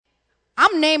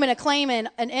I'm naming and claiming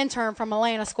an intern from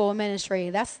Atlanta School of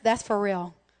Ministry. That's for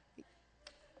real.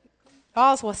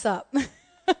 All's what's up.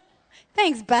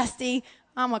 Thanks, bestie.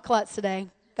 I'm a klutz today.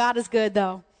 God is good,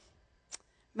 though.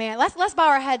 Man, let's bow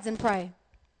our heads and pray.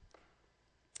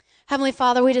 Heavenly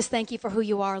Father, we just thank you for who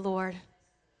you are, Lord.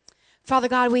 Father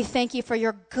God, we thank you for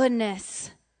your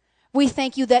goodness. We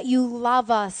thank you that you love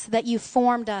us, that you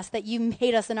formed us, that you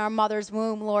made us in our mother's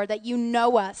womb, Lord, that you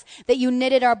know us, that you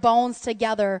knitted our bones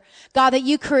together. God, that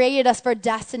you created us for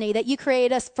destiny, that you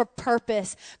created us for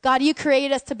purpose. God, you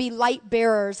created us to be light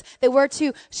bearers, that we're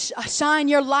to shine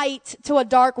your light to a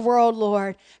dark world,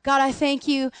 Lord. God, I thank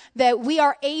you that we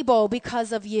are able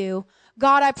because of you.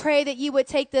 God, I pray that you would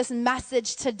take this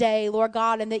message today, Lord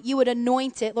God, and that you would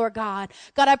anoint it, Lord God.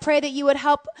 God, I pray that you would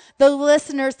help the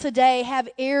listeners today have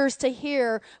ears to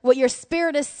hear what your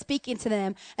Spirit is speaking to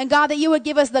them. And God, that you would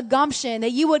give us the gumption,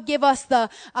 that you would give us the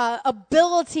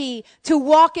ability to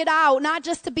walk it out, not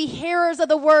just to be hearers of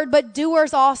the word, but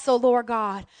doers also, Lord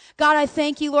God. God, I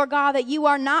thank you, Lord God, that you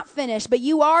are not finished, but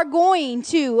you are going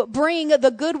to bring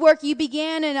the good work you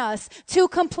began in us to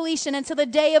completion until the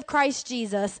day of Christ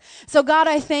Jesus. So God,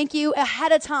 I thank you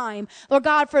ahead of time, Lord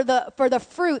God, for the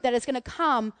fruit that is going to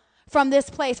come from this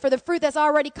place, for the fruit that's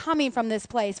already coming from this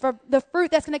place, for the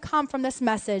fruit that's going to come from this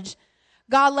message.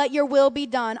 God, let your will be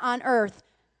done on earth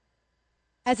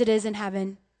as it is in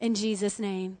heaven. In Jesus'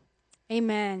 name,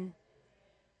 amen.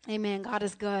 Amen. God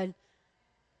is good.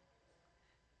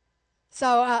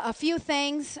 So a few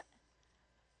things.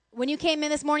 When you came in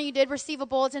this morning, you did receive a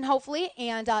bulletin, hopefully,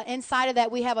 and inside of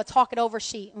that, we have a talk it over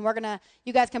sheet, and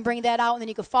you guys can bring that out, and then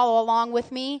you can follow along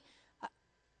with me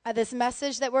this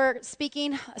message that we're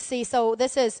speaking. See, so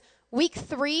this is week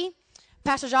 3.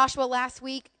 Pastor Joshua last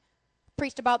week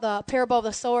preached about the parable of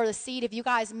the sower, the seed. If you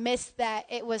guys missed that,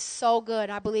 it was so good.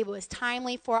 I believe it was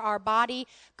timely for our body.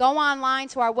 Go online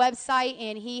to our website,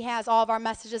 and he has all of our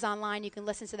messages online. You can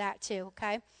listen to that too,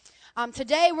 okay?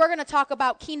 Today, we're going to talk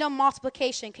about kingdom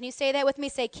multiplication. Can you say that with me?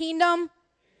 Say kingdom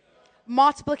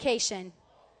multiplication.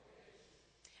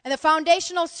 And the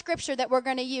foundational scripture that we're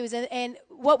going to use, and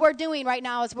what we're doing right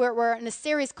now is we're in a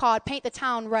series called Paint the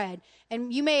Town Red.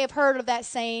 And you may have heard of that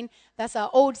saying. That's an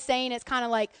old saying. It's kind of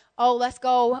like, oh, let's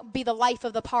go be the life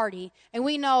of the party. And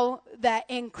we know that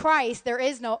in Christ,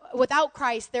 without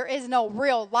Christ, there is no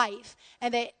real life.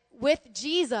 And that with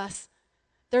Jesus,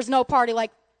 there's no party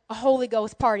like a Holy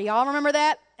Ghost party. Y'all remember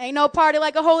that? Ain't no party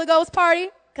like a Holy Ghost party,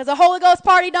 because a Holy Ghost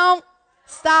party don't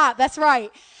stop. That's right.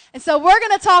 And so we're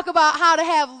going to talk about how to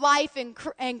have life in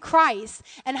Christ,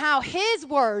 and how his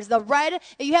words, the red,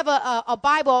 you have a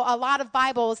Bible, a lot of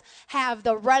Bibles have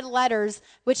the red letters,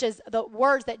 which is the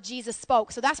words that Jesus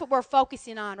spoke. So that's what we're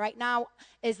focusing on right now,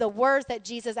 is the words that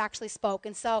Jesus actually spoke.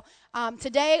 And so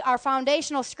today our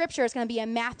foundational scripture is going to be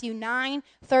in Matthew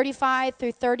 9:35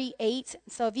 through 38.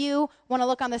 So if you want to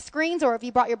look on the screens, or if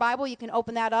you brought your Bible, you can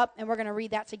open that up, and we're going to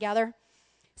read that together.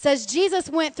 It says, Jesus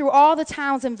went through all the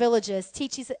towns and villages,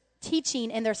 teaching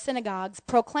in their synagogues,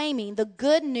 proclaiming the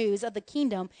good news of the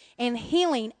kingdom, and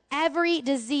healing every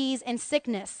disease and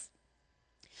sickness.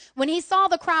 When he saw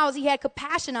the crowds, he had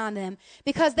compassion on them,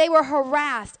 because they were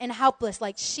harassed and helpless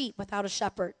like sheep without a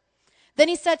shepherd. Then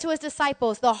he said to his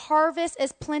disciples, the harvest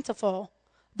is plentiful,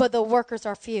 but the workers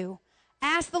are few.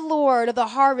 Ask the Lord of the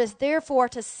harvest, therefore,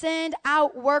 to send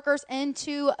out workers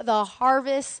into the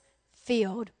harvest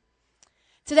field.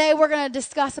 Today, we're going to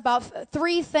discuss about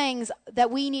 3 things that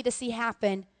we need to see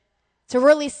happen to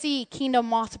really see kingdom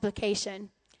multiplication,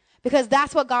 because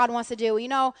that's what God wants to do. You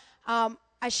know,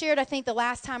 I shared, I think the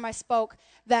last time I spoke,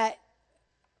 that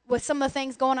with some of the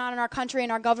things going on in our country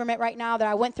and our government right now, that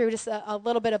I went through just a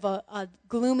little bit of a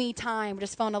gloomy time,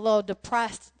 just feeling a little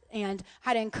depressed, and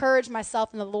had to encourage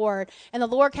myself in the Lord. And the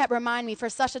Lord kept reminding me, for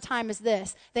such a time as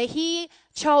this, that he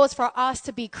chose for us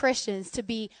to be Christians, to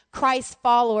be Christ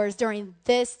followers during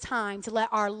this time, to let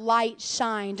our light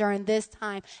shine during this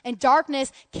time. And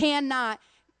darkness cannot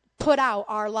put out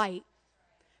our light.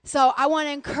 So I want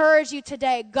to encourage you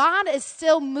today. God is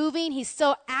still moving. He's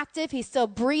still active. He's still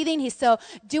breathing. He's still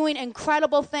doing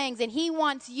incredible things. And he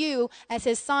wants you as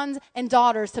his sons and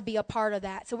daughters to be a part of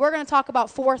that. So we're going to talk about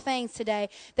 4 things today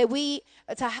that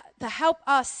to help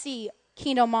us see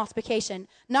kingdom multiplication.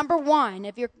 Number 1,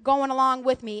 if you're going along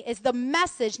with me, is the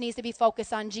message needs to be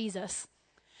focused on Jesus.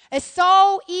 It's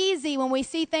so easy when we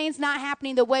see things not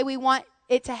happening the way we want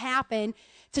it to happen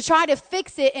to try to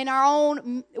fix it in our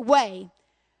own way.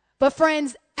 But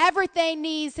friends, everything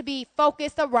needs to be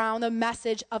focused around the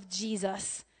message of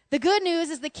Jesus. The good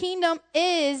news is the kingdom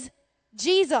is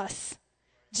Jesus.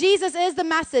 Jesus is the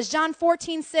message. John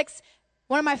 14:6,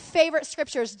 one of my favorite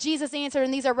scriptures. Jesus answered,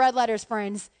 and these are red letters,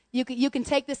 friends. You can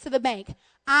take this to the bank.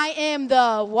 I am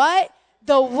the what?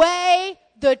 The way,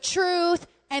 the truth,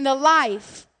 and the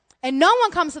life. And no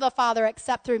one comes to the Father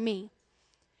except through me.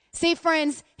 See,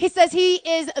 friends, he says he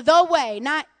is the way,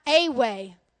 not a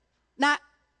way, not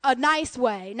a nice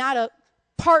way, not a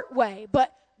part way,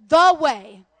 but the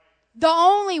way, the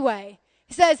only way.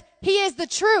 He says he is the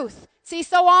truth. See,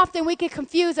 so often we get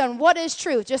confused on what is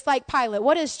truth, just like Pilate.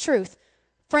 What is truth?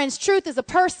 Friends, truth is a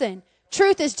person.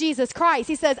 Truth is Jesus Christ.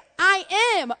 He says, I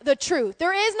am the truth.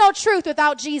 There is no truth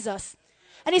without Jesus.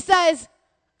 And he says,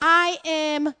 I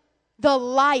am the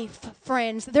life,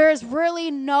 friends. There is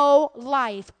really no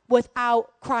life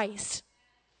without Christ.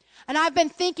 And I've been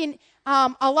thinking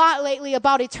a lot lately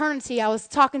about eternity. I was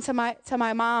talking to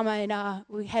my mom, and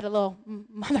we had a little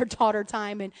mother-daughter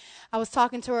time, and I was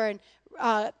talking to her,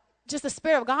 and just the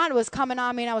Spirit of God was coming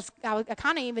on me, and I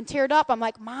kind of even teared up. I'm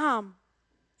like, Mom,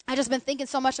 I just been thinking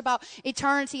so much about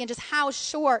eternity and just how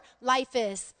short life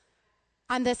is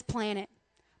on this planet.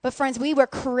 But friends, we were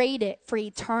created for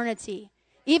eternity.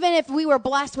 Even if we were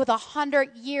blessed with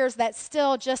 100 years, that's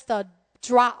still just a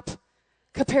drop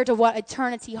compared to what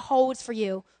eternity holds for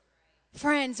you.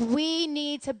 Friends, we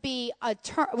need to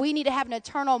have an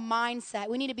eternal mindset.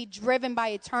 We need to be driven by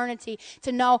eternity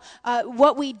to know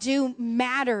what we do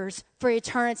matters for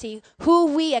eternity.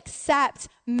 Who we accept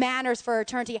matters for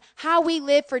eternity. How we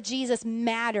live for Jesus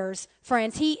matters,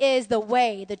 friends. He is the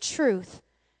way, the truth,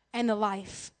 and the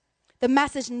life. The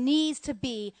message needs to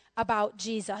be about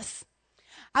Jesus.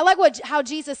 I like how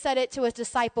Jesus said it to his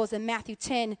disciples in Matthew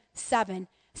 10:7. It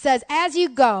says, as you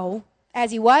go,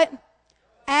 as you what?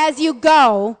 As you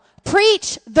go,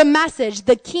 preach the message.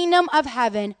 The kingdom of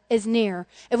heaven is near.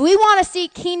 If we want to see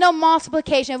kingdom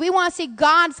multiplication, if we want to see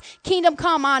God's kingdom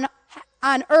come on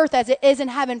earth as it is in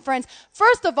heaven, friends,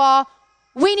 first of all,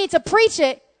 we need to preach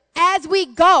it as we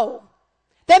go.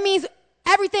 That means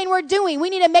everything we're doing, we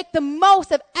need to make the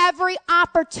most of every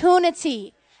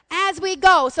opportunity as we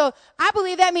go. So I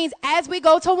believe that means as we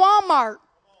go to Walmart,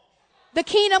 the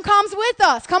kingdom comes with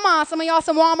us. Come on, some of y'all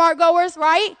some Walmart goers,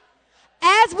 right?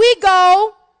 As we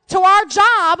go to our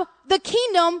job, the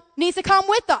kingdom needs to come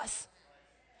with us.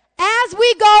 As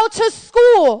we go to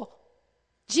school,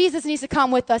 Jesus needs to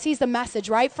come with us. He's the message,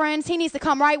 right, friends? He needs to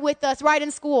come right with us, right in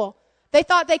school. They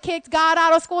thought they kicked God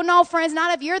out of school. No, friends,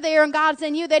 not if you're there and God's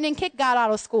in you. They didn't kick God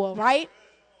out of school, right?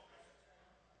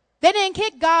 They didn't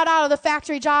kick God out of the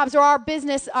factory jobs or our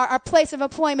business, our place of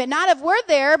employment. Not if we're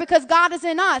there, because God is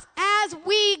in us. As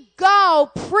we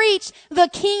go, preach the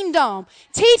kingdom.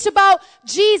 Teach about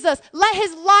Jesus. Let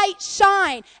his light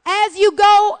shine. As you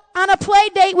go on a play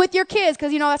date with your kids,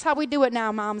 because, that's how we do it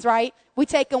now, moms, right? We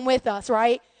take them with us,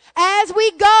 right? As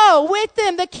we go with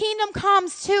them, the kingdom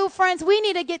comes too, friends. We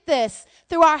need to get this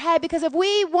through our head, because if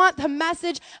we want the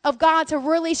message of God to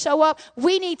really show up,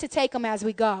 we need to take them as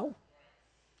we go.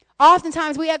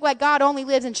 Oftentimes, we act like God only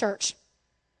lives in church.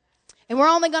 And we're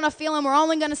only going to feel him, we're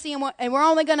only going to see him, and we're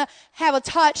only going to have a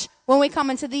touch when we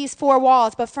come into these four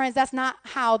walls. But friends, that's not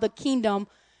how the kingdom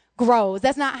grows.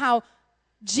 That's not how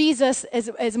Jesus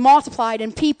is multiplied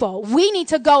in people. We need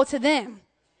to go to them.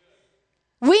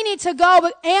 We need to go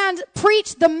and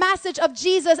preach the message of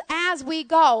Jesus as we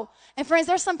go. And friends,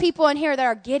 there's some people in here that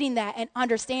are getting that and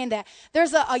understand that.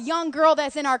 There's a young girl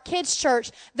that's in our kids'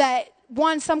 church that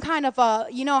won some kind of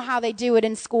how they do it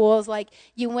in schools, like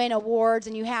you win awards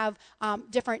and you have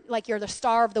different, like you're the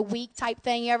star of the week type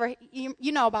thing.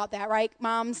 You know about that, right?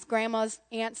 Moms, grandmas,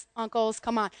 aunts, uncles,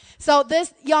 come on. So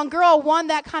this young girl won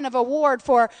that kind of award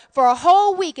for a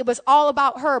whole week. It was all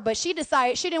about her, but she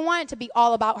decided she didn't want it to be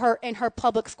all about her in her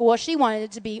public school. She wanted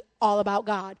it to be all about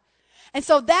God. And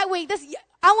so that week, this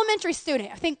elementary student,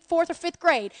 I think 4th or 5th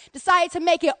grade, decided to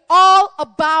make it all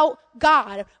about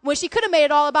God. When she could have made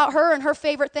it all about her and her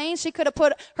favorite things, she could have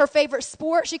put her favorite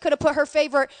sport, she could have put her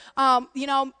favorite,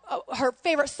 her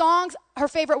favorite songs, her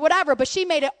favorite whatever, but she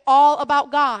made it all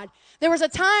about God. There was a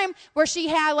time where she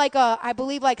had I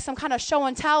believe some kind of show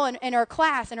and tell in her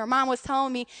class, and her mom was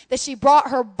telling me that she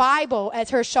brought her Bible as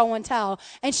her show and tell,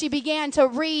 and she began to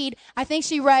read, I think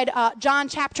she read John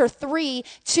chapter 3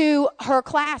 to her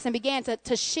class and began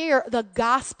to share the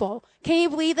gospel. Can you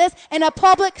believe this? In a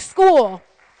public school,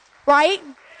 right?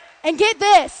 And get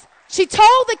this, she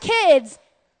told the kids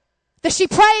that she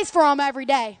prays for them every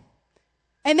day.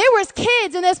 And there was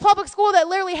kids in this public school that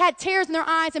literally had tears in their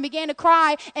eyes and began to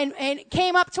cry and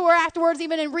came up to her afterwards,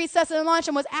 even in recess and lunch,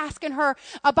 and was asking her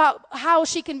about how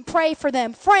she can pray for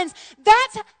them. Friends,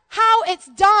 that's how it's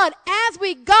done as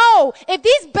we go. If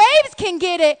these babes can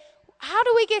get it, how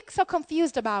do we get so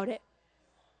confused about it?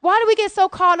 Why do we get so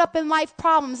caught up in life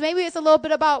problems? Maybe it's a little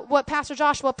bit about what Pastor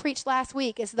Joshua preached last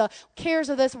week. Is the cares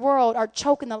of this world are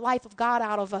choking the life of God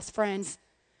out of us, friends.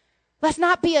 Let's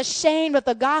not be ashamed of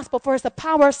the gospel, for it's the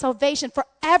power of salvation for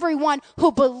everyone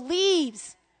who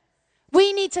believes.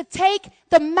 We need to take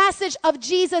the message of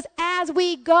Jesus as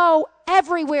we go,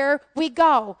 everywhere we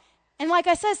go. And like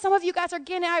I said, some of you guys are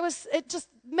getting it. It just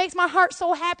makes my heart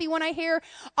so happy when I hear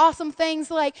awesome things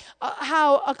like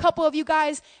how a couple of you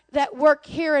guys that work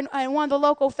here in one of the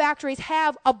local factories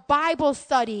have a Bible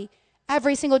study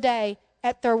every single day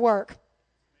at their work.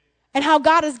 And how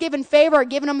God has given favor,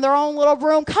 giving them their own little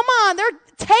room. Come on, they're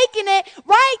taking it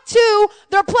right to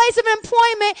their place of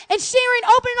employment and sharing,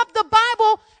 opening up the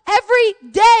Bible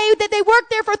every day that they work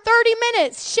there for 30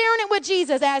 minutes, sharing it with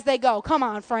Jesus as they go. Come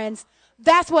on, friends.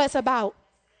 That's what it's about.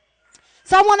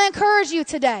 So I want to encourage you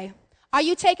today. Are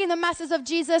you taking the message of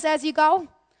Jesus as you go?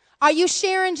 Are you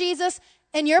sharing Jesus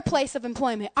in your place of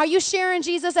employment? Are you sharing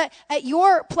Jesus at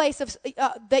your place of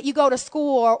that you go to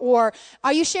school, or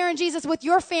are you sharing Jesus with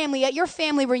your family at your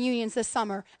family reunions this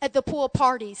summer, at the pool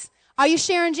parties? Are you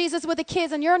sharing Jesus with the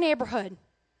kids in your neighborhood?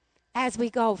 As we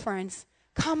go, friends,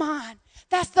 come on.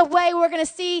 That's the way we're going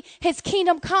to see his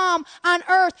kingdom come on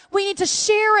earth. We need to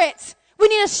share it. We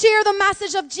need to share the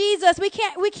message of Jesus. We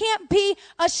can't be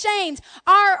ashamed.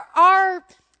 Our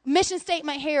mission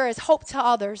statement here is hope to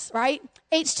others, right?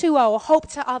 H2O,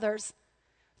 hope to others.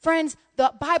 Friends,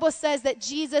 the Bible says that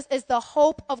Jesus is the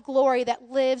hope of glory that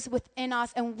lives within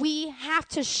us, and we have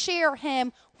to share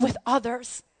him with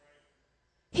others.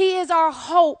 He is our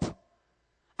hope.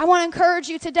 I want to encourage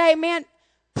you today, man,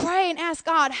 pray and ask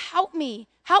God, help me.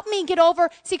 Help me get over.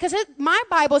 See, because my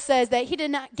Bible says that he did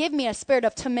not give me a spirit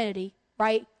of timidity,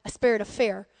 right? A spirit of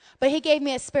fear. But he gave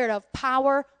me a spirit of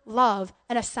power, love,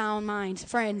 and a sound mind.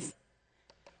 Friends,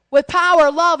 with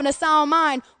power, love, and a sound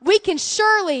mind, we can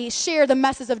surely share the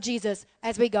message of Jesus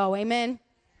as we go. Amen?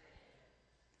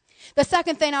 The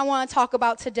second thing I want to talk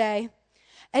about today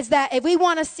is that if we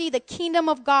want to see the kingdom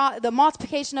of God, the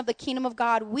multiplication of the kingdom of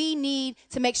God, we need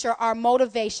to make sure our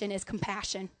motivation is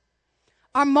compassion.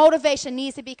 Our motivation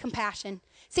needs to be compassion.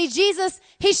 See, Jesus,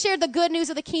 he shared the good news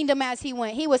of the kingdom as he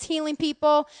went. He was healing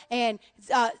people and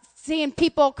seeing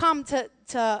people come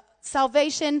to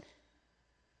salvation.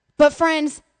 But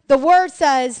friends, the word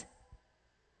says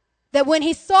that when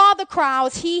he saw the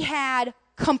crowds, he had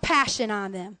compassion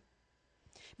on them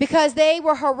because they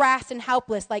were harassed and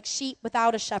helpless like sheep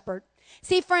without a shepherd.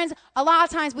 See, friends, a lot of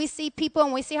times we see people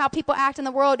and we see how people act in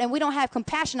the world and we don't have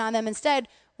compassion on them. Instead,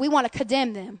 we want to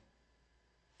condemn them.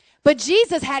 But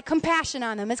Jesus had compassion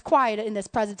on them. It's quiet in this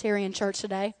Presbyterian church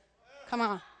today. Come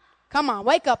on. Come on.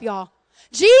 Wake up, y'all.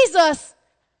 Jesus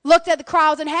looked at the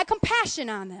crowds and had compassion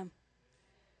on them.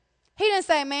 He didn't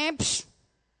say, man,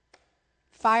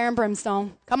 fire and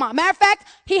brimstone. Come on. Matter of fact,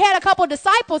 he had a couple of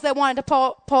disciples that wanted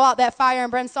to pull out that fire and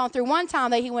brimstone through one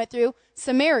town that he went through,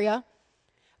 Samaria,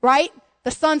 right? The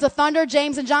sons of thunder,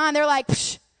 James and John, they're like,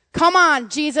 come on,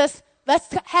 Jesus.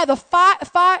 Let's have a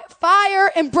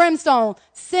fire and brimstone.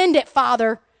 Send it,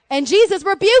 Father. And Jesus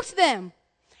rebuked them.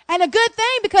 And a good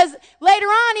thing, because later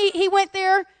on he went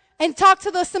there and talked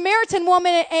to the Samaritan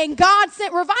woman, and God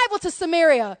sent revival to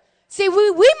Samaria. See,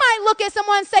 we might look at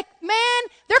someone and say, man,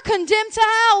 they're condemned to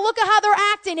hell. Look at how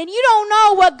they're acting. And you don't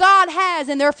know what God has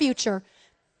in their future.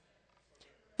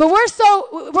 But we're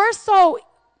so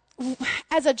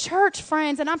as a church,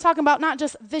 friends, and I'm talking about not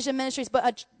just Vision Ministries,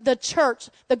 but the church,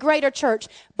 the greater church,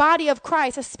 body of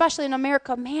Christ, especially in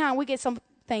America, man, we get some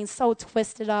things so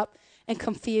twisted up and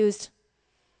confused.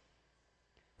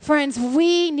 Friends,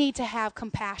 we need to have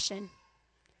compassion.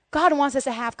 God wants us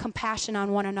to have compassion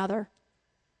on one another.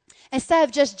 Instead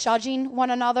of just judging one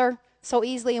another so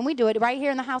easily, and we do it right here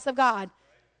in the house of God.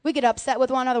 We get upset with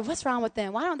one another. What's wrong with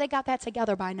them? Why don't they got that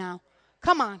together by now?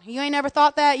 Come on. You ain't never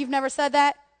thought that? You've never said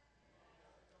that?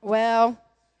 Well,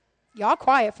 y'all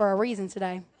quiet for a reason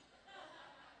today.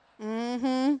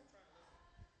 Trying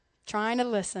to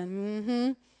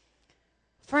listen.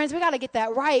 Friends, we got to get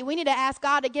that right. We need to ask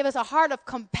God to give us a heart of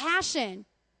compassion.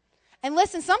 And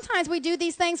listen, sometimes we do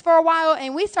these things for a while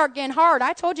and we start getting hard.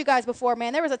 I told you guys before,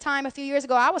 man, there was a time a few years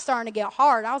ago I was starting to get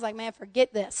hard. I was like, man,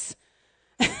 forget this.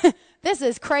 This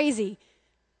is crazy.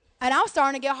 And I was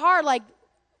starting to get hard, like,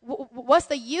 what's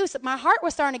the use? My heart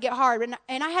was starting to get hard.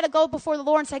 And I had to go before the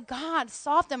Lord and say, God,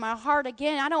 soften my heart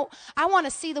again. I want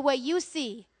to see the way you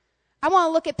see. I want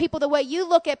to look at people the way you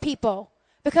look at people.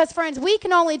 Because, friends, we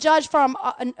can only judge from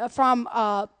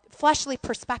fleshly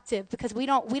perspective because we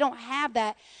don't have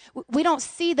that. We don't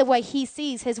see the way he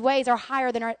sees. His ways are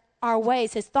higher than our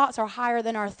ways. His thoughts are higher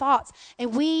than our thoughts.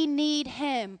 And we need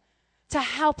him to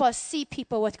help us see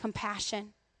people with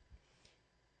compassion.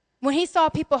 When he saw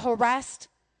people harassed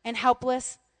and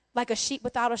helpless, like a sheep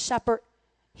without a shepherd,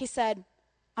 he said,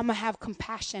 I'm going to have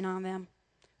compassion on them.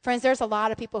 Friends, there's a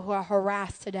lot of people who are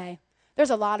harassed today. There's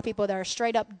a lot of people that are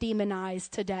straight up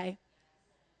demonized today.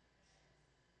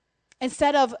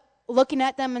 Instead of looking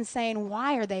at them and saying,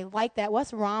 why are they like that?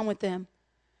 What's wrong with them?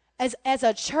 As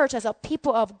a church, as a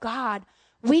people of God,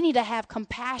 we need to have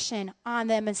compassion on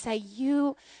them and say,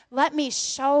 let me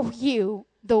show you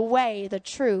the way, the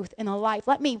truth, and the life.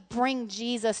 Let me bring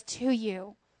Jesus to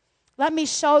you. Let me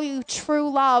show you true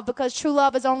love, because true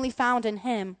love is only found in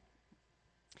him.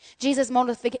 Jesus'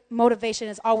 motivation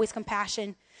is always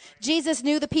compassion. Jesus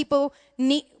knew the people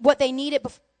what they needed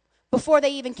before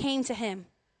they even came to him.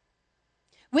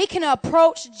 We can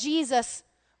approach Jesus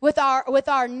with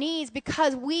our needs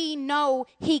because we know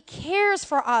he cares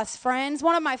for us, friends.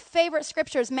 One of my favorite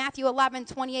scriptures, Matthew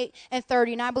 11:28 and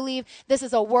 30, and I believe this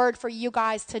is a word for you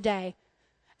guys today.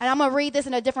 And I'm going to read this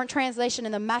in a different translation,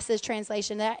 in the Message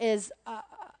translation. That is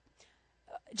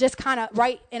just kind of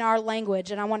right in our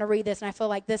language. And I want to read this, and I feel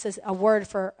like this is a word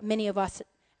for many of us.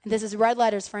 And this is red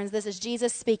letters, friends. This is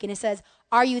Jesus speaking. It says,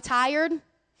 are you tired,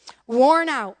 worn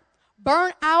out,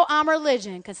 burnt out on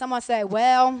religion? Can someone say,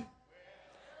 well,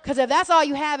 because if that's all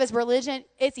you have is religion,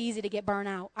 it's easy to get burnt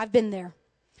out. I've been there.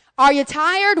 Are you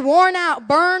tired, worn out,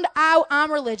 burned out on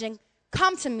religion?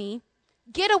 Come to me.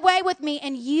 Get away with me,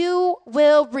 and you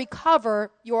will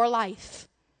recover your life.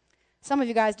 Some of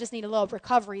you guys just need a little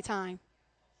recovery time.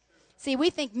 See, we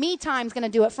think me time's going to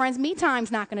do it. Friends, me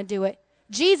time's not going to do it.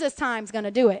 Jesus time's going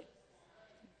to do it.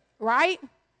 Right? It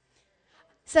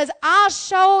says, I'll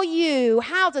show you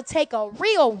how to take a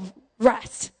real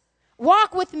rest.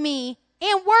 Walk with me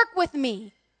and work with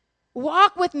me.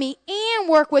 Walk with me and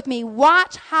work with me.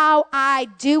 Watch how I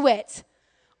do it.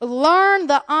 Learn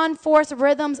the unforced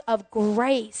rhythms of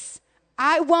grace.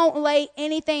 I won't lay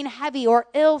anything heavy or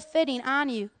ill-fitting on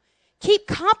you. Keep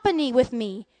company with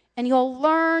me, and you'll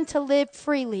learn to live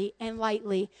freely and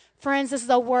lightly. Friends, this is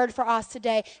a word for us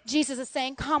today. Jesus is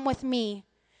saying, come with me.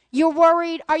 You're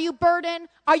worried? Are you burdened?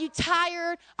 Are you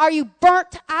tired? Are you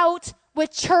burnt out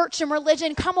with church and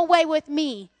religion? Come away with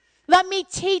me. Let me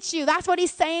teach you. That's what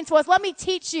he's saying to us. Let me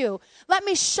teach you. Let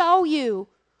me show you.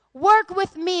 Work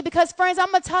with me, because, friends,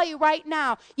 I'm going to tell you right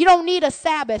now, you don't need a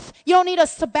Sabbath. You don't need a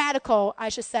sabbatical, I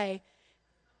should say.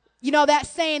 You know that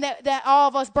saying that all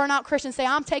of us burnout Christians say,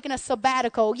 I'm taking a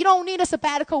sabbatical. You don't need a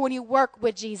sabbatical when you work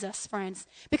with Jesus, friends,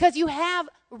 because you have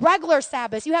regular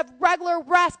Sabbaths. You have regular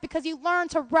rest because you learn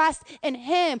to rest in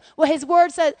him. Well, his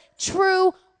word says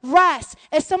true rest.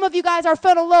 If some of you guys are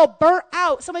feeling a little burnt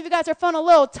out, some of you guys are feeling a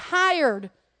little tired,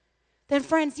 then,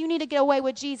 friends, you need to get away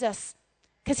with Jesus,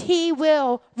 because he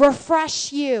will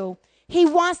refresh you. He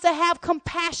wants to have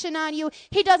compassion on you.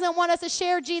 He doesn't want us to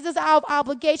share Jesus out of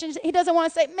obligations. He doesn't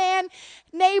want to say, man,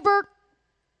 neighbor,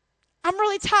 I'm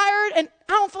really tired and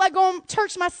I don't feel like going to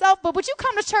church myself, but would you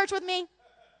come to church with me?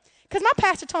 Because my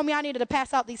pastor told me I needed to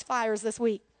pass out these flyers this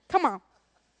week. Come on.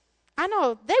 I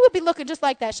know. They would be looking just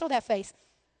like that. Show that face.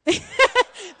 That's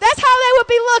how they would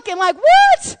be looking, like,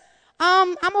 what?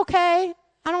 I'm okay.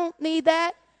 I don't need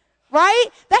that. Right?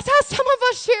 That's how some of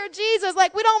us share Jesus.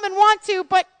 Like, we don't even want to,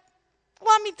 but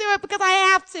let me do it because I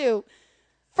have to.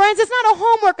 Friends, it's not a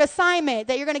homework assignment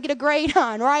that you're going to get a grade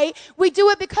on, right? We do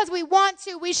it because we want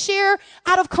to. We share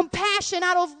out of compassion,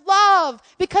 out of love,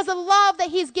 because of love that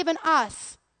he's given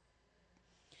us.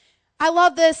 I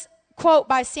love this quote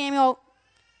by Samuel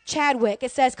Chadwick.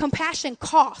 It says, compassion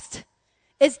cost.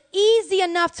 It's easy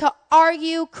enough to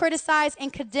argue, criticize,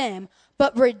 and condemn,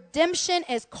 but redemption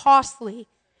is costly,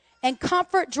 and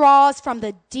comfort draws from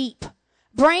the deep.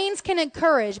 Brains can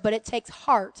encourage, but it takes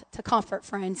heart to comfort,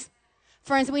 friends.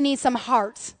 Friends, we need some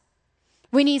hearts.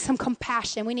 We need some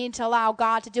compassion. We need to allow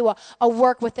God to do a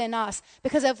work within us.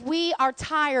 Because if we are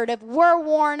tired, if we're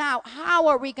worn out, how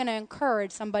are we going to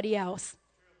encourage somebody else?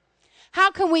 How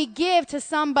can we give to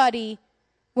somebody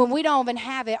when we don't even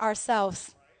have it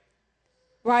ourselves?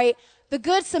 Right? The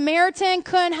Good Samaritan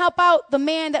couldn't help out the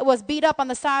man that was beat up on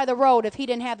the side of the road if he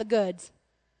didn't have the goods.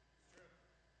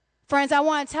 Friends, I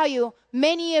want to tell you,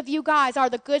 many of you guys are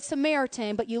the Good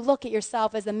Samaritan, but you look at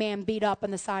yourself as the man beat up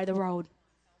on the side of the road.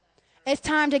 It's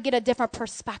time to get a different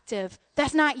perspective.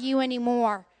 That's not you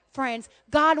anymore, friends.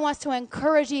 God wants to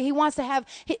encourage you.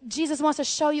 Jesus wants to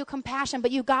show you compassion,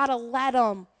 but you got to let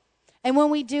him. And when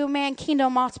we do, man,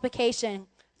 kingdom multiplication,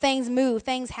 things move,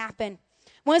 things happen.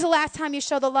 When's the last time you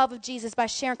showed the love of Jesus by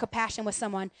sharing compassion with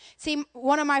someone? See,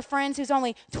 one of my friends who's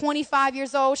only 25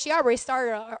 years old, she already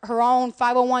started her own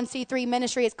 501c3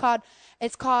 ministry.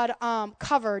 It's called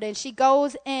Covered, and she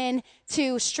goes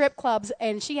into strip clubs,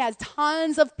 and she has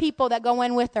tons of people that go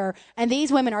in with her, and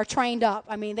these women are trained up.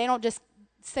 I mean, they don't just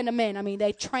send them in. I mean,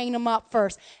 they train them up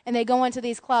first, and they go into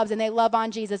these clubs, and they love on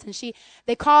Jesus, and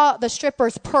they call the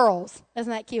strippers pearls.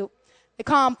 Isn't that cute? They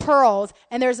call them pearls,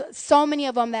 and there's so many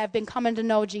of them that have been coming to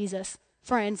know Jesus,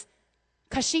 friends,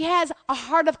 because she has a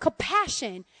heart of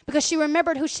compassion, because she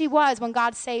remembered who she was when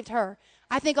God saved her.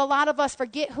 I think a lot of us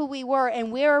forget who we were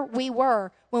and where we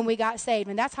were when we got saved,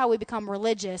 and that's how we become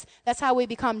religious. That's how we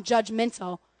become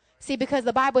judgmental. See, because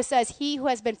the Bible says, he who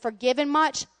has been forgiven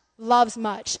much loves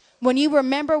much. When you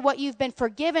remember what you've been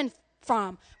forgiven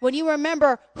from, when you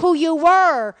remember who you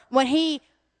were when he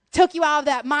took you out of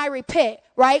that miry pit,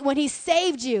 right? When he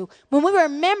saved you. When we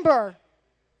remember,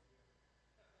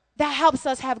 that helps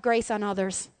us have grace on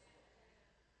others.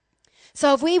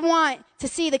 So if we want to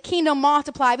see the kingdom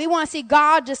multiply, we want to see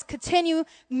God just continue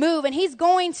move, and he's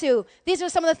going to. These are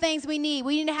some of the things we need.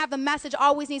 We need to have the message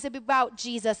always needs to be about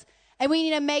Jesus. And we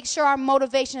need to make sure our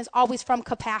motivation is always from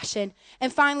compassion.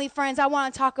 And finally, friends, I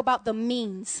want to talk about the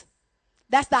means.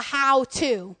 That's the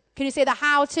how-to. Can you say the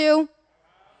how-to?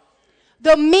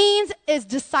 The means is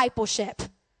discipleship.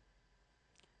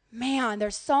 Man,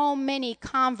 there's so many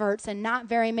converts and not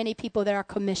very many people that are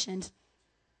commissioned.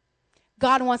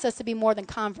 God wants us to be more than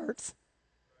converts.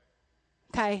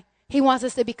 Okay? He wants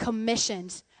us to be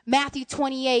commissioned. Matthew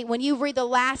 28, when you read the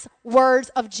last words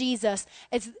of Jesus,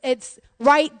 it's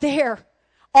right there.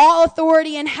 All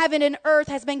authority in heaven and earth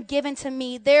has been given to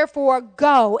me. Therefore,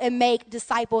 go and make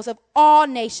disciples of all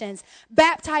nations,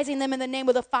 baptizing them in the name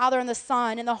of the Father and the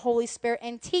Son and the Holy Spirit,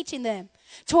 and teaching them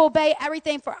to obey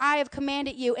everything for I have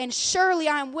commanded you. And surely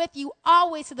I am with you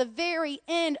always to the very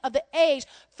end of the age.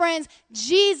 Friends,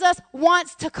 Jesus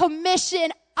wants to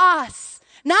commission us.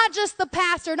 Not just the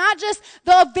pastor, not just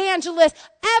the evangelist,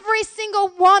 every single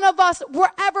one of us,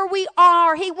 wherever we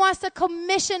are, he wants to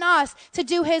commission us to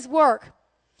do his work.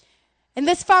 And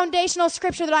this foundational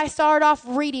scripture that I started off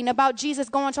reading about Jesus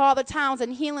going to all the towns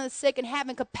and healing the sick and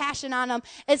having compassion on them,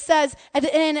 it says at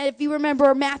the end, if you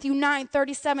remember Matthew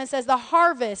 9:37, it says the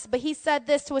harvest, but he said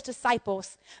this to his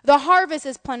disciples, the harvest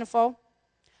is plentiful,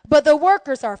 but the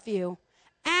workers are few.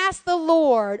 Ask the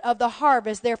Lord of the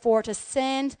harvest, therefore, to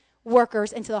send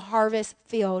workers into the harvest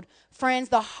field. Friends,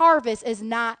 the harvest is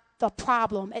not the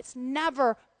problem. It's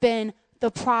never been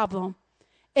the problem.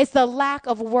 It's the lack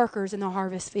of workers in the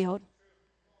harvest field.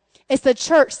 It's the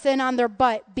church sitting on their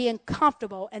butt, being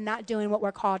comfortable and not doing what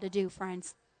we're called to do,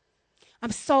 friends.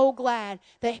 I'm so glad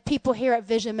that people here at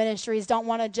Vision Ministries don't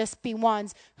want to just be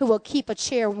ones who will keep a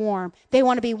chair warm. They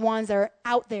want to be ones that are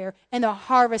out there in the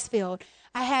harvest field.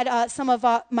 I had some of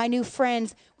my new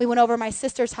friends. We went over to my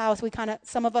sister's house.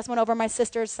 Some of us went over to my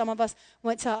sister's. Some of us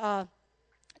went to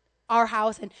our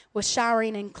house and was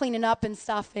showering and cleaning up and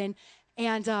stuff. And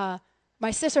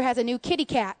my sister has a new kitty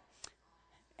cat.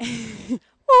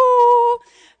 Oh,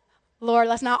 Lord,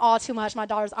 let's not all too much. My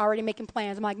daughter's already making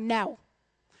plans. I'm like, no.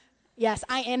 Yes,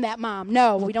 I am that mom.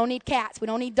 No, we don't need cats. We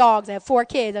don't need dogs. I have 4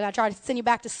 kids. I got to try to send you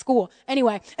back to school.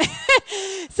 Anyway,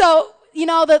 so, you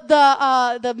know,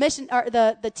 the mission or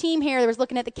the team here that was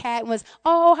looking at the cat and was,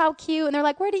 oh, how cute. And they're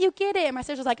like, where did you get it? And my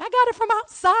sister's like, I got it from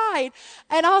outside.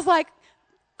 And I was like,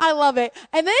 I love it.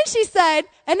 And then she said,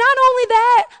 and not only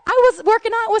that, I was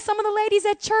working out with some of the ladies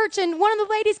at church, and one of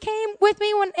the ladies came with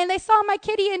me and they saw my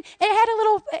kitty, and it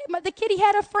had the kitty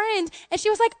had a friend, and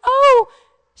she was like, oh,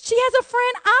 she has a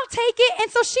friend, I'll take it. And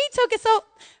so she took it. So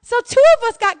 2 of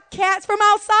us got cats from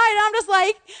outside, and I'm just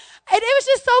like, and it was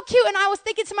just so cute. And I was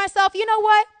thinking to myself, you know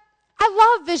what?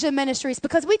 I love Vision Ministries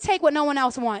because we take what no one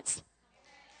else wants.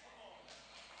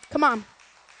 Come on.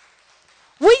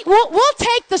 We'll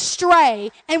take the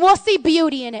stray and we'll see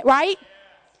beauty in it, right?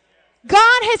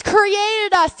 God has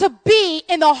created us to be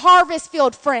in the harvest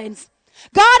field, friends.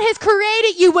 God has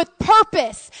created you with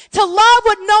purpose, to love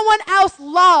what no one else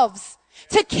loves,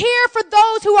 to care for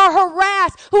those who are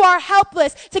harassed, who are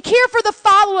helpless, to care for the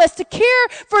fatherless, to care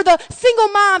for the single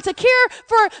mom, to care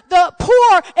for the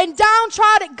poor and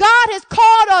downtrodden. God has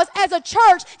called us as a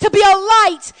church to be a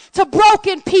light to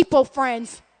broken people,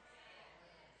 friends.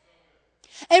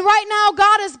 And right now,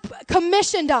 God has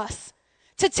commissioned us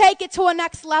to take it to a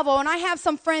next level. And I have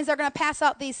some friends that are going to pass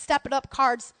out these Step It Up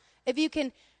cards. If you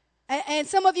can, and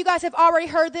some of you guys have already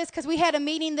heard this because we had a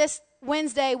meeting this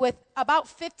Wednesday with about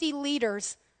 50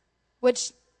 leaders,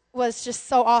 which was just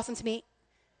so awesome to me.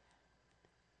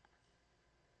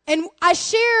 And I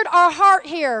shared our heart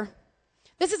here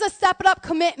This is a step it up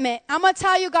commitment. I'm going to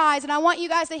tell you guys, and I want you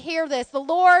guys to hear this. The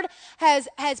Lord has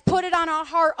put it on our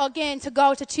heart again to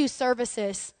go to 2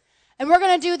 services. And we're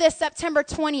going to do this September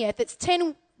 20th. It's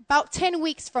about 10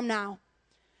 weeks from now.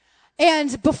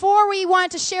 And before we wanted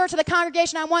to share to the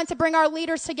congregation, I wanted to bring our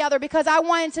leaders together because I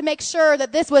wanted to make sure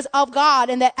that this was of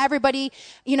God and that everybody,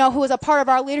 who was a part of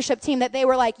our leadership team, that they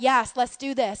were like, yes, let's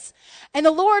do this. And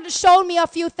the Lord showed me a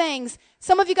few things.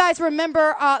 Some of you guys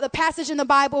remember the passage in the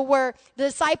Bible where the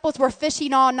disciples were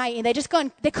fishing all night and they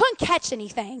couldn't catch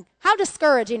anything. How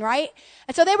discouraging, right?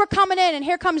 And so they were coming in, and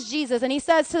here comes Jesus, and he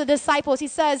says to the disciples, he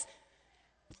says,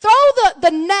 throw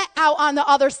the net out on the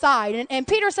other side. And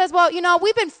Peter says, well,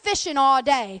 we've been fishing all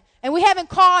day and we haven't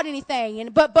caught anything.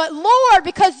 But Lord,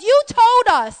 because you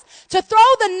told us to throw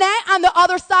the net on the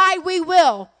other side, we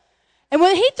will. And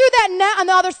when he threw that net on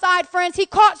the other side, friends, he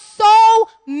caught so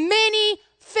many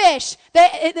fish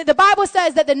that the Bible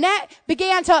says that the net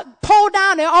began to pull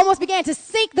down and almost began to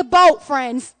sink the boat,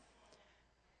 friends.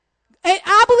 And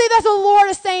I believe that's what the Lord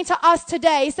is saying to us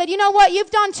today. He said, you know what? You've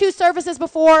done 2 services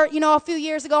before, a few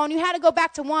years ago, and you had to go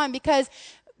back to 1 because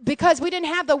we didn't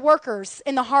have the workers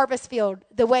in the harvest field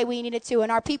the way we needed to,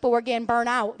 and our people were getting burnt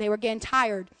out. They were getting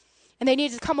tired, and they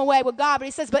needed to come away with God. But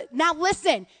he says, but now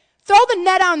listen, throw the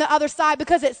net on the other side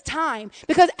because it's time.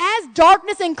 Because as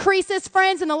darkness increases,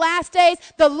 friends, in the last days,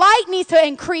 the light needs to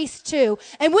increase too.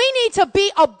 And we need to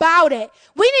be about it.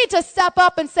 We need to step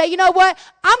up and say, you know what?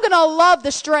 I'm going to love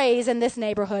the strays in this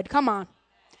neighborhood. Come on.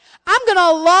 I'm going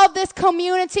to love this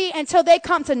community until they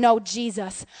come to know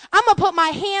Jesus. I'm going to put my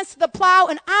hands to the plow,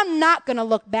 and I'm not going to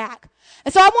look back.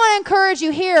 And so I want to encourage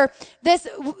you here,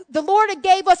 the Lord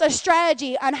gave us a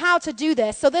strategy on how to do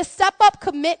this. So this step up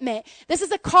commitment, this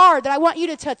is a card that I want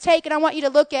you to take and I want you to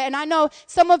look at. And I know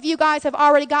some of you guys have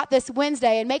already got this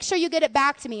Wednesday, and make sure you get it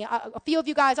back to me. A few of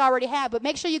you guys already have, but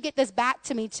make sure you get this back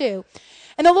to me too.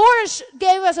 And the Lord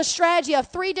gave us a strategy of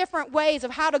 3 different ways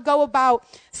of how to go about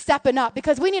stepping up,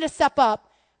 because we need to step up.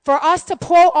 For us to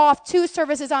pull off 2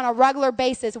 services on a regular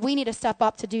basis, we need to step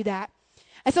up to do that.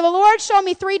 And so the Lord showed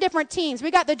me 3 different teams.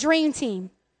 We got the dream team.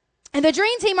 And the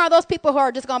dream team are those people who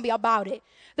are just going to be about it.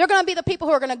 They're going to be the people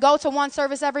who are going to go to 1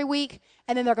 service every week,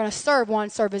 and then they're going to serve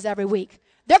 1 service every week.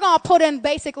 They're going to put in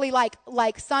basically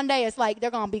like Sunday is like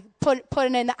they're going to be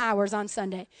putting in the hours on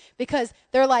Sunday, because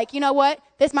they're like, you know what?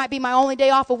 This might be my only day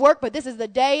off of work, but this is the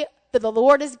day that the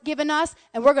Lord has given us,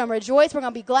 and we're going to rejoice. We're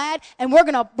going to be glad, and we're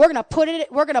going to put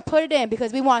it in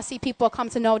because we want to see people come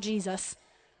to know Jesus.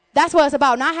 That's what it's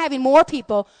about. Not having more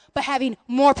people, but having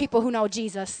more people who know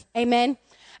Jesus. Amen.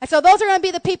 And so those are going to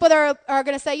be the people that are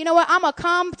going to say, you know what, I'm going to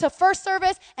come to first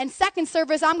service, and second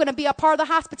service, I'm going to be a part of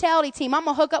the hospitality team. I'm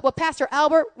going to hook up with Pastor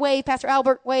Albert. Wave.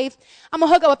 I'm going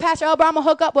to hook up with Pastor Albert. I'm going to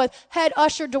hook up with head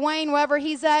usher Dwayne, wherever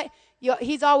he's at.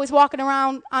 He's always walking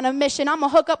around on a mission. I'm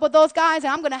going to hook up with those guys,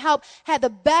 and I'm going to help have the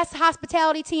best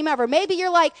hospitality team ever. Maybe you're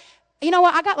like, you know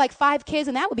what, I got like 5 kids,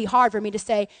 and that would be hard for me to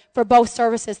stay for both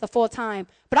services the full time.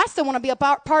 But I still want to be a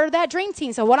part of that dream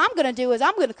team. So what I'm going to do is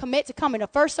I'm going to commit to coming to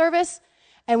first service.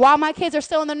 And while my kids are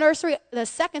still in the nursery, the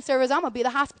second service, I'm going to be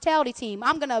the hospitality team.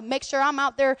 I'm going to make sure I'm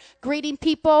out there greeting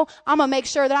people. I'm going to make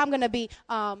sure that I'm going to be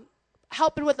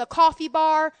helping with the coffee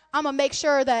bar. I'm going to make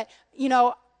sure that,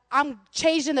 I'm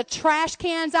changing the trash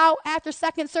cans out after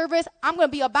second service. I'm going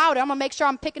to be about it. I'm going to make sure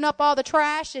I'm picking up all the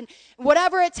trash and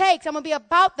whatever it takes. I'm going to be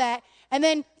about that. And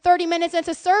then 30 minutes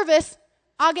into service,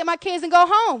 I'll get my kids and go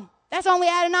home. That's only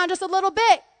adding on just a little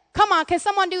bit. Come on, can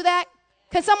someone do that?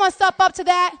 Can someone step up to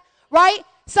that? Right?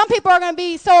 Some people are going to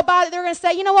be so about it, they're going to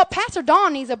say, you know what, Pastor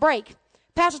Dawn needs a break.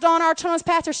 Pastor Dawn, our children's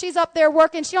pastor, she's up there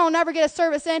working. She don't never get a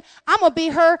service in. I'm going to be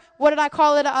her, what did I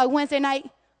call it, Wednesday night?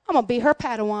 I'm going to be her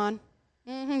Padawan.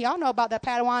 Y'all know about that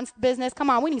Padawan business. Come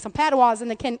on, we need some Padawans in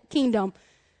the kingdom.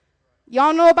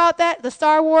 Y'all know about that, the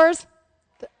Star Wars?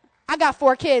 I got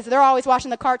 4 kids. They're always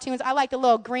watching the cartoons. I like the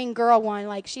little green girl one.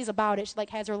 Like, she's about it. She,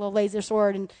 has her little laser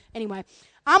sword. And anyway,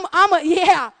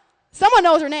 yeah. Someone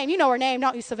knows her name. You know her name,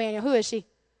 don't you, Savannah? Who is she?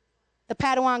 The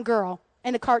Padawan girl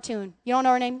in the cartoon. You don't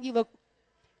know her name?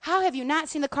 How have you not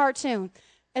seen the cartoon?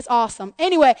 It's awesome.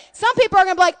 Anyway, some people are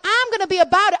going to be like, I'm going to be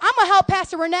about it. I'm going to help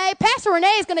Pastor Renee. Pastor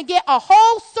Renee is going to get a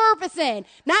whole service in.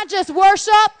 Not just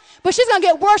worship, but she's going to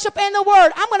get worship and the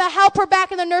word. I'm going to help her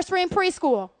back in the nursery and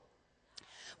preschool.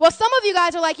 Well, some of you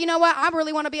guys are like, you know what? I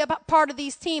really want to be a part of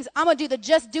these teams. I'm going to do the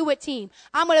Just Do It team.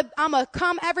 I'm going to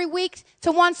come every week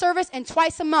to 1 service, and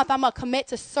twice a month I'm going to commit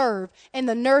to serve in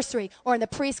the nursery or in the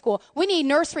preschool. We need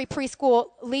nursery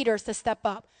preschool leaders to step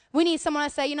up. We need someone to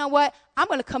say, you know what? I'm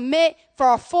going to commit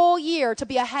for a full year to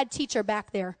be a head teacher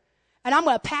back there. And I'm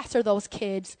going to pastor those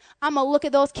kids. I'm going to look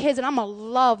at those kids and I'm going to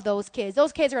love those kids.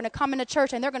 Those kids are going to come into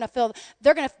church and they're going to feel,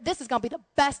 this is going to be the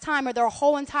best time of their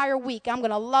whole entire week. I'm going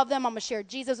to love them. I'm going to share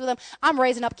Jesus with them. I'm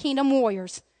raising up kingdom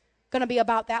warriors. Going to be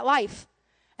about that life.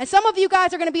 And some of you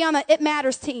guys are going to be on the It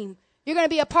Matters team. You're going to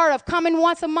be a part of coming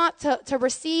once a month to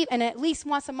receive and at least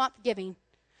once a month giving.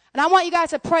 And I want you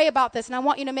guys to pray about this and I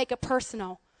want you to make it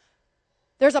personal.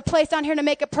 There's a place down here to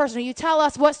make it personal. You tell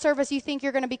us what service you think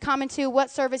you're going to be coming to,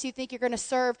 what service you think you're going to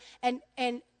serve, and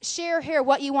share here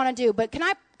what you want to do. But can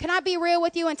I be real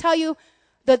with you and tell you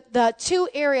the 2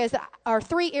 areas or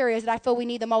 3 areas that I feel we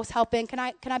need the most help in? Can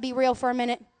I be real for a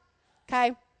minute?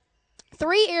 Okay.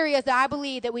 3 areas that I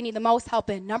believe that we need the most help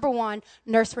in. Number 1,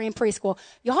 nursery and preschool.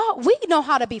 Y'all, we know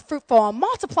how to be fruitful and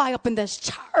multiply up in this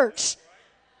church.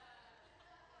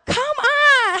 Come on.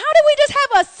 How did we just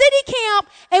have a city camp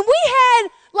and we had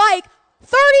like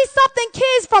 30-something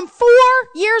kids from 4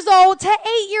 years old to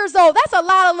 8 years old? That's a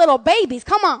lot of little babies.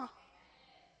 Come on.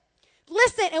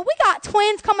 Listen, and we got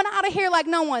twins coming out of here like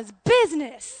no one's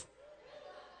business.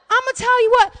 I'm going to tell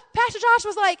you what, Pastor Josh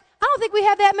was like, I don't think we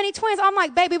have that many twins. I'm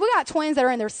like, baby, we got twins that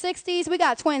are in their 60s. We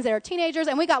got twins that are teenagers,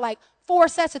 and we got like 4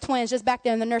 sets of twins just back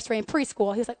there in the nursery and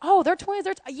preschool. He was like, oh, they're twins?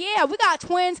 Yeah, we got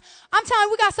twins. I'm telling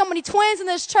you, we got so many twins in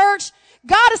this church.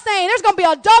 God is saying there's going to be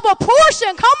a double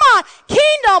portion. Come on,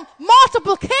 kingdom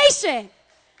multiplication.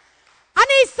 I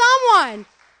need someone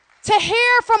to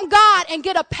hear from God and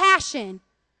get a passion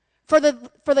for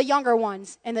the younger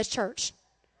ones in this church.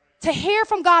 To hear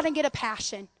from God and get a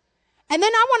passion. And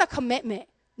then I want a commitment.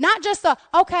 Not just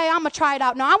okay, I'm going to try it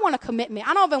out. No, I want a commitment.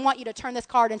 I don't even want you to turn this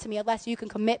card into me unless you can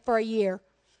commit for a year.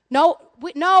 No.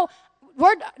 I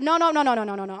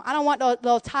don't want a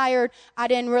little tired. I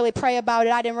didn't really pray about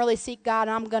it. I didn't really seek God,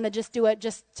 and I'm going to just do it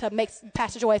just to make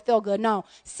Pastor Joy feel good. No.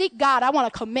 Seek God. I want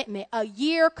a commitment, a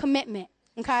year commitment,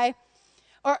 okay?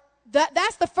 Or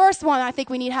that's the first one I think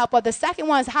we need help with. The second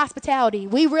one is hospitality.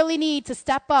 We really need to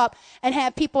step up and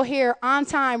have people here on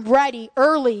time, ready,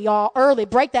 early, y'all, early.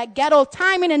 Break that ghetto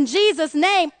timing in Jesus'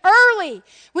 name, early.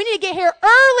 We need to get here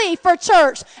early for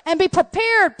church and be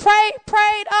prepared,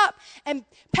 prayed up, and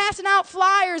passing out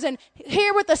flyers and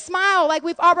here with a smile like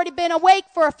we've already been awake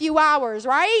for a few hours,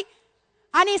 right?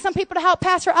 I need some people to help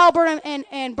Pastor Albert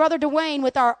and Brother Dwayne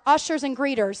with our ushers and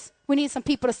greeters. We need some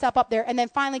people to step up there. And then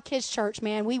finally, kids' church,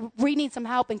 man. We need some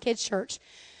help in kids' church.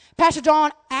 Pastor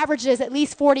John averages at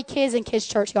least 40 kids in kids'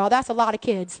 church, y'all. That's a lot of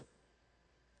kids,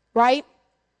 right?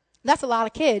 That's a lot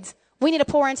of kids. We need to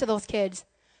pour into those kids.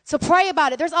 So pray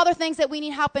about it. There's other things that we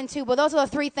need help in too, but those are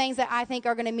the 3 things that I think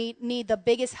are going to need the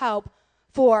biggest help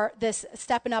for this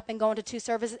stepping up and going to 2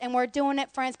 services. And we're doing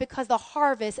it, friends, because the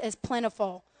harvest is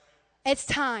plentiful. It's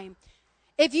time.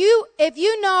 If you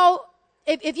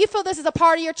feel this is a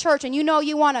part of your church and you know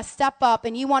you want to step up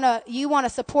and you want to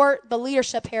support the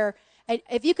leadership here,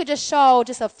 if you could just show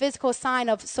just a physical sign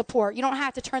of support. You don't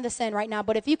have to turn this in right now,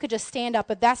 but if you could just stand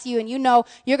up, if that's you and you know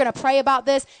you're going to pray about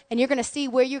this and you're going to see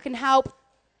where you can help,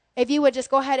 if you would just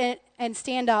go ahead and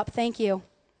stand up. Thank you.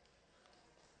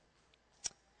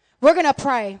 We're going to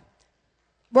pray.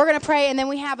 We're going to pray, and then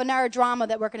we have another drama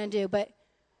that we're going to do. But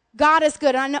God is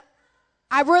good. And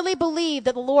I really believe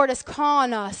that the Lord is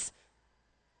calling us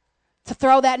to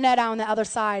throw that net out on the other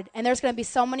side. And there's going to be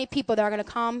so many people that are going to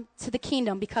come to the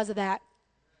kingdom because of that.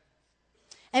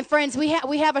 And friends, we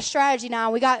have a strategy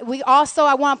now. I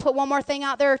want to put one more thing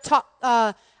out there.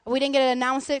 We didn't get to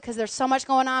announce it because there's so much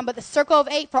going on. But the Circle of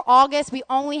 8 for August, we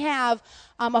only have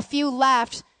a few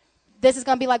left. This is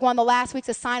going to be like one of the last weeks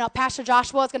to sign up. Pastor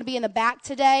Joshua is going to be in the back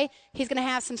today. He's going to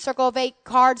have some Circle of 8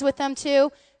 cards with him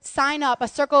too. Sign up. A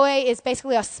Circle of 8 is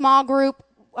basically a small group,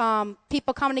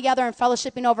 people coming together and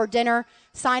fellowshipping over dinner.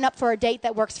 Sign up for a date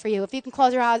that works for you. If you can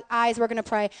close your eyes, we're going to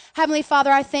pray. Heavenly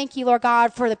Father, I thank you, Lord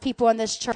God, for the people in this church.